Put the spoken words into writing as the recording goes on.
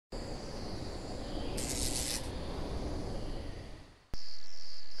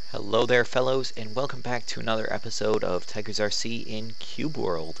Hello there, fellows, and welcome back to another episode of Tigers RC in Cube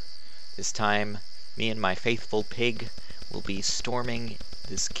World. This time, me and my faithful pig will be storming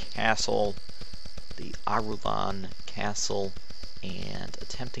this castle, the Arulon castle, and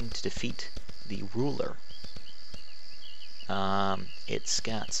attempting to defeat the ruler. It's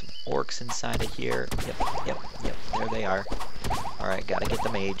got some orcs inside of here. Yep, there they are. Alright, gotta get the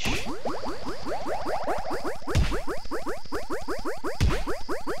mage.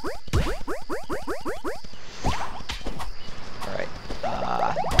 Alright,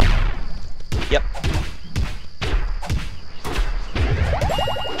 yep.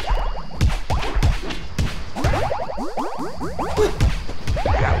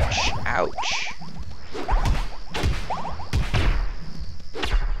 Ouch, ouch.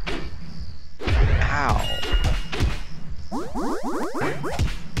 Ow.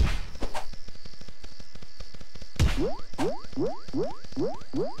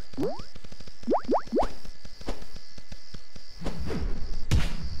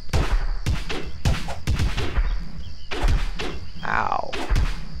 Ow.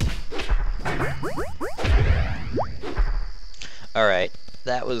 Alright,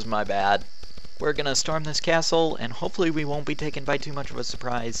 that was my bad. We're gonna storm this castle, and hopefully we won't be taken by too much of a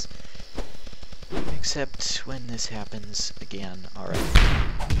surprise. Except when this happens again. Alright.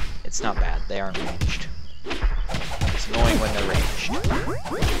 It's not bad, they aren't ranged. It's annoying when they're ranged.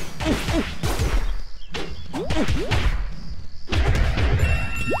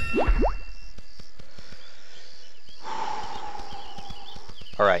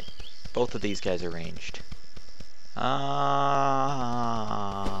 Alright, both of these guys are ranged.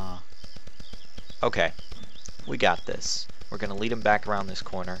 Okay, we got this. We're gonna lead them back around this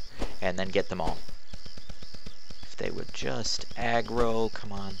corner and then get them all. If they would just aggro,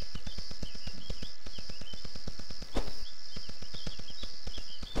 come on.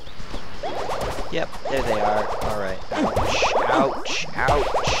 Yep, there they are. Alright. Ouch, ouch,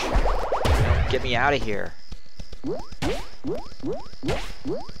 ouch. No, get me out of here.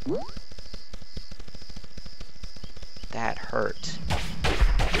 That hurt.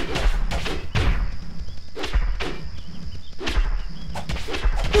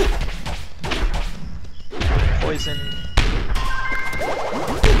 Poisoned.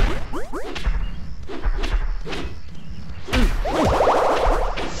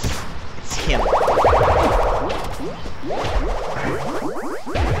 It's him.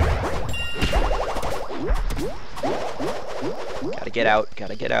 Gotta get out,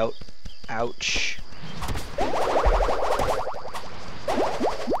 gotta get out. Ouch.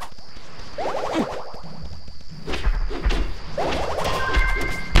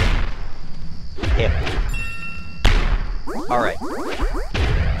 Him. Alright.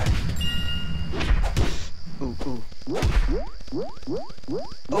 Ooh.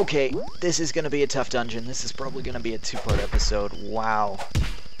 Okay, this is gonna be a tough dungeon. This is probably gonna be a two-part episode. Wow.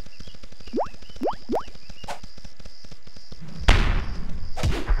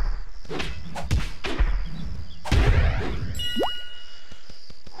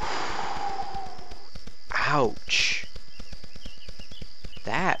 Ouch.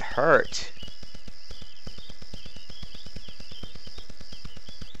 That hurt.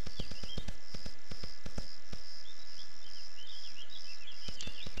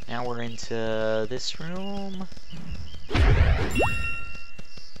 Now we're into this room.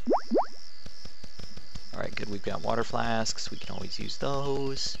 Alright, good. We've got water flasks. We can always use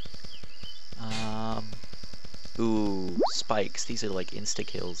those. Ooh, spikes. These are like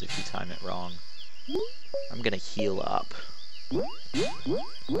insta-kills if you time it wrong. I'm gonna heal up.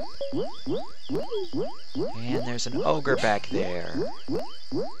 And there's an ogre back there.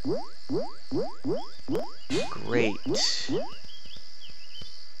 Great.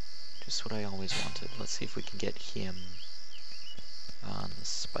 Just what I always wanted. Let's see if we can get him on the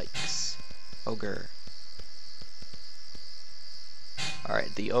spikes. Ogre.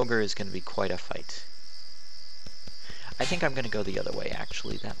 Alright, the ogre is going to be quite a fight. I think I'm going to go the other way,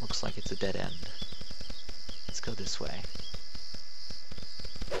 actually. That looks like it's a dead end. Let's go this way.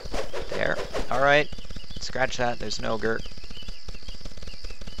 There. Alright. Scratch that. There's an ogre.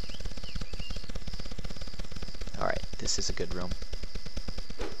 Alright, this is a good room.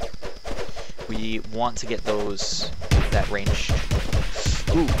 We want to get those, that ranged.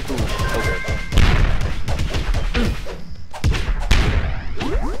 Ooh, ogre.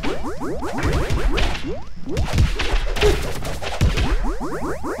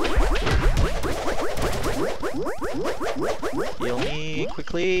 Heal me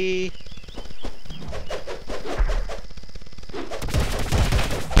quickly.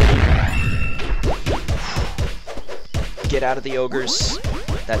 Get out of the ogres.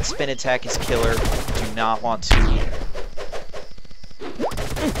 That spin attack is killer. Do not want to...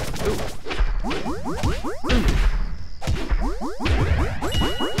 Ooh.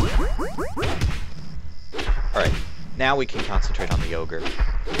 Alright, now we can concentrate on the ogre.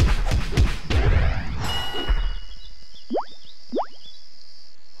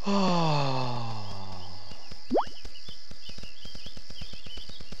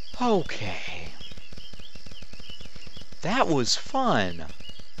 Okay. That was fun.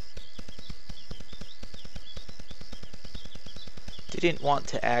 Didn't want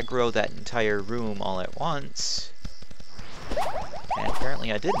to aggro that entire room all at once. And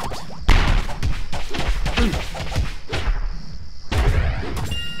apparently I didn't.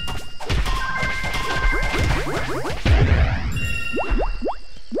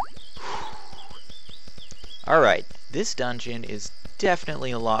 Alright, this dungeon is definitely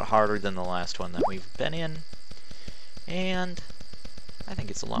a lot harder than the last one that we've been in. And I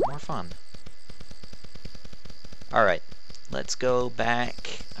think it's a lot more fun. Alright, let's go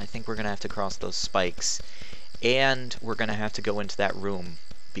back. I think we're going to have to cross those spikes. And we're going to have to go into that room.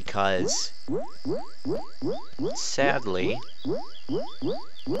 Because, sadly,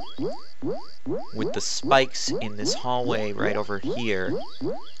 with the spikes in this hallway right over here,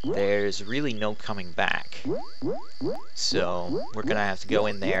 there's really no coming back. So, we're going to have to go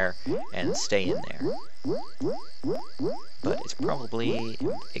in there and stay in there. But it's probably,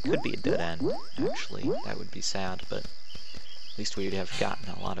 it could be a dead end, actually. That would be sad, but at least we would have gotten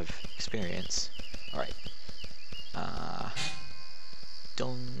a lot of experience. Alright.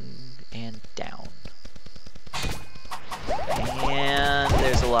 And down. And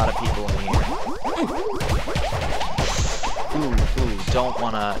there's a lot of people in here. Ooh, don't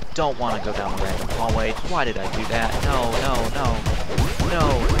wanna go down the random hallway. Why did I do that? No.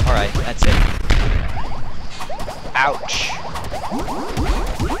 Alright, that's it. Ouch.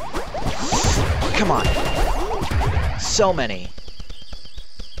 Come on. So many.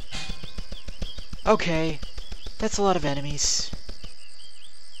 Okay, that's a lot of enemies.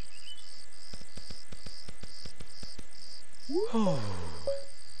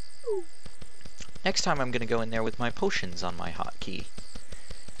 Next time I'm gonna go in there with my potions on my hotkey.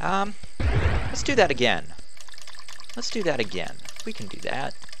 Let's do that again. We can do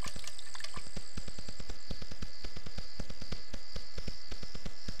that.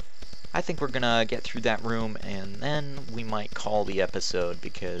 I think we're gonna get through that room and then we might call the episode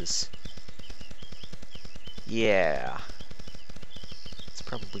because... yeah. It's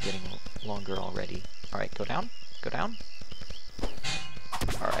probably getting longer already. Alright, go down.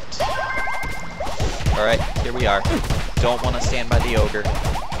 Alright, here we are. Don't want to stand by the ogre.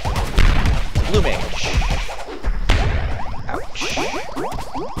 Blue mage. Ouch.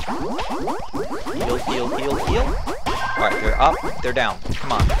 Heal. Alright, they're up, they're down.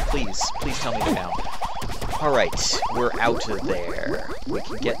 Come on, please tell me they're down. Alright, we're out of there. We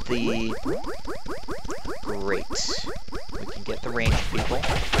can get the... great. We can get the ranged people.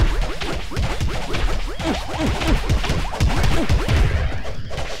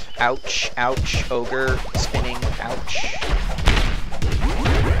 Ouch, ogre, spinning, ouch.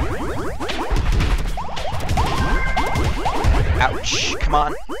 Ouch, come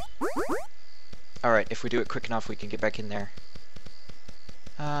on. Alright, if we do it quick enough, we can get back in there.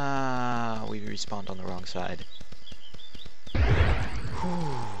 We respawned on the wrong side.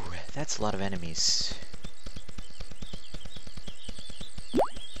 Whew, that's a lot of enemies.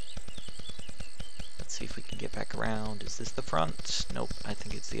 Let's see if we can get back around. Is this the front? Nope, I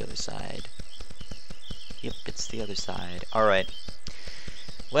think it's the other side. Yep, it's the other side. Alright.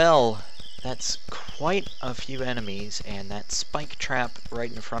 Well, that's quite a few enemies, and that spike trap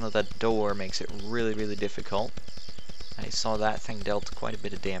right in front of the door makes it really, really difficult. I saw that thing dealt quite a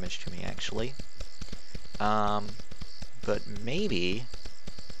bit of damage to me, actually. But maybe,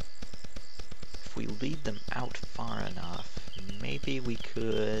 if we lead them out far enough, maybe we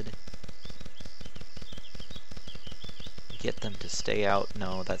could get them to stay out.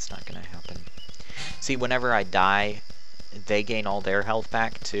 No, that's not going to happen. See, whenever I die, they gain all their health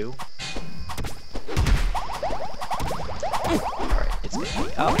back, too. Alright, it's going to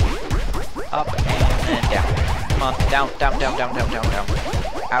be up, and then down. Come on, down.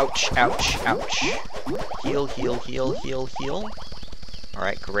 Ouch. Heal.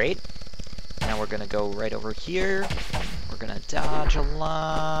 Alright, great. Now we're going to go right over here. We're going to dodge a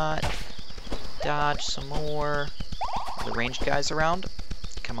lot. Dodge some more. Are the ranged guys around?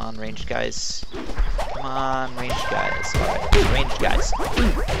 Come on, ranged guys. Alright, ranged guys.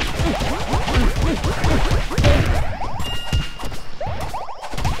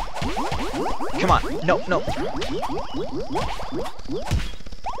 Come on, no.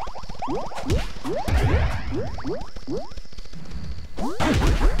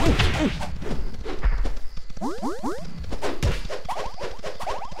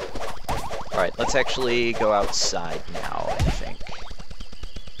 Alright, let's actually go outside now, I think.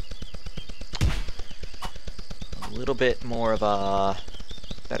 A little bit more of a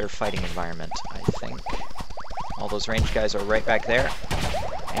better fighting environment, I think. All those ranged guys are right back there.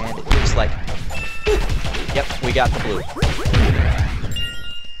 And it looks like... Yep, we got the blue.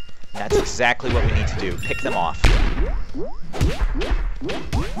 And that's exactly what we need to do. Pick them off.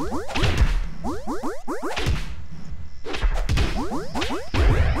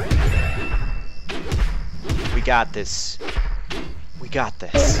 We got this. We got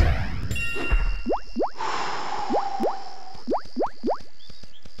this.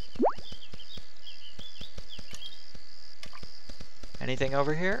 Anything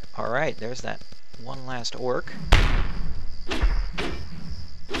over here? Alright, there's that one last orc.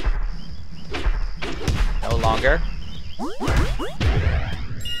 No longer.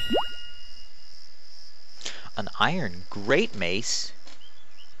 An iron great mace.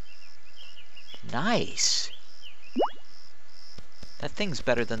 Nice. That thing's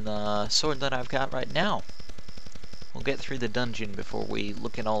better than the sword that I've got right now. We'll get through the dungeon before we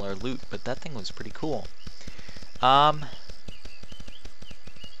look at all our loot, but that thing was pretty cool.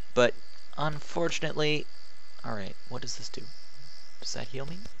 But unfortunately, alright, what does this do? Does that heal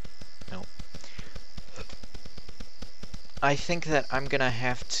me? No. I think that I'm gonna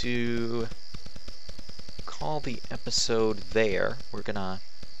have to call the episode there. We're gonna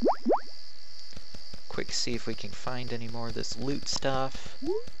quick see if we can find any more of this loot stuff.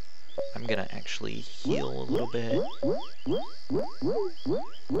 I'm gonna actually heal a little bit.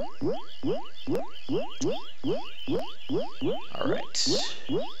 Alright.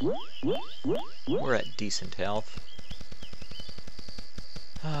 We're at decent health.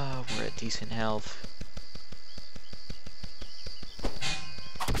 We're at decent health.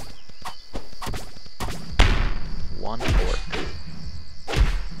 One orc.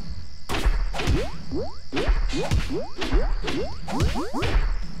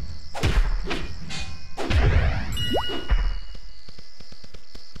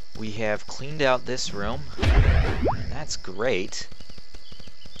 We have cleaned out this room. That's great.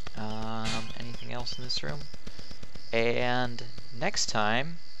 Anything else in this room? And next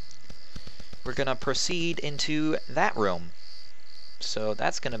time, we're gonna proceed into that room. So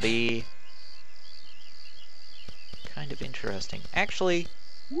that's gonna be kind of interesting. Actually,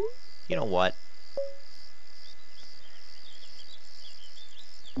 you know what?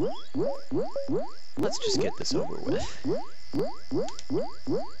 Let's just get this over with.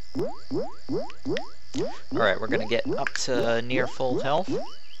 Alright, we're gonna get up to near full health.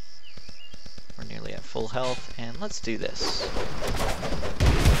 We're nearly at full health, and let's do this.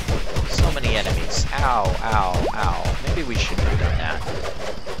 So many enemies. Ow, ow, ow. Maybe we shouldn't have done that.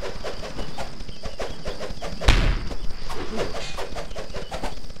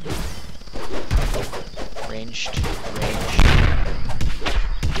 Ranged.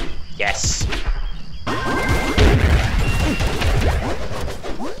 Yes!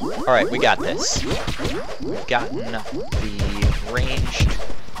 Alright, we got this. We've gotten the ranged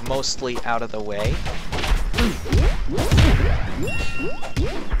mostly out of the way.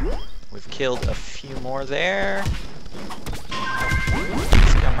 We've killed a few more there.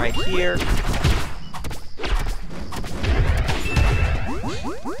 Let's come right here.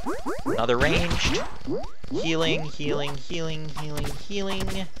 Another ranged. Healing, healing, healing, healing,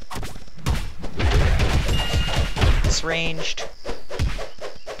 healing. This ranged.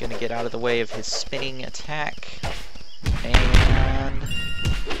 Gonna get out of the way of his spinning attack. And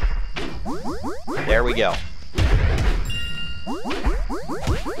there we go.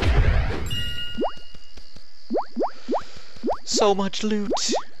 So much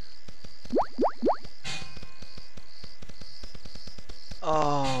loot.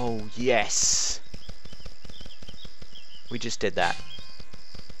 Oh, yes. We just did that.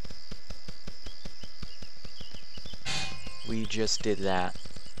 We just did that.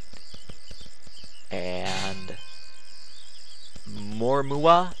 And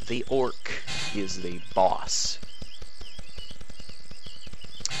Mormua the Orc is the boss.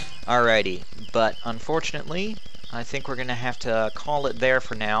 Alrighty, but unfortunately, I think we're gonna have to call it there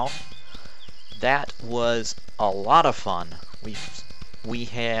for now. That was a lot of fun. We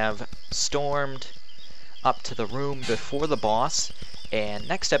have stormed up to the room before the boss, and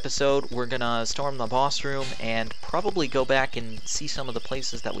next episode we're gonna storm the boss room and probably go back and see some of the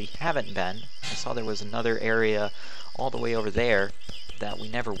places that we haven't been. I saw there was another area all the way over there that we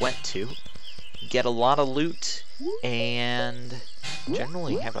never went to. Get a lot of loot and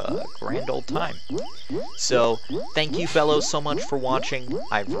generally have a grand old time. So, thank you fellows so much for watching.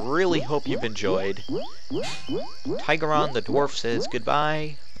 I really hope you've enjoyed. Tigeron the dwarf says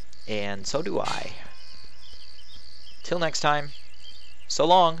goodbye, and so do I. Till next time, so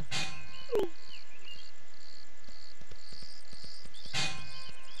long.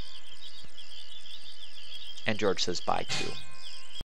 And George says bye too.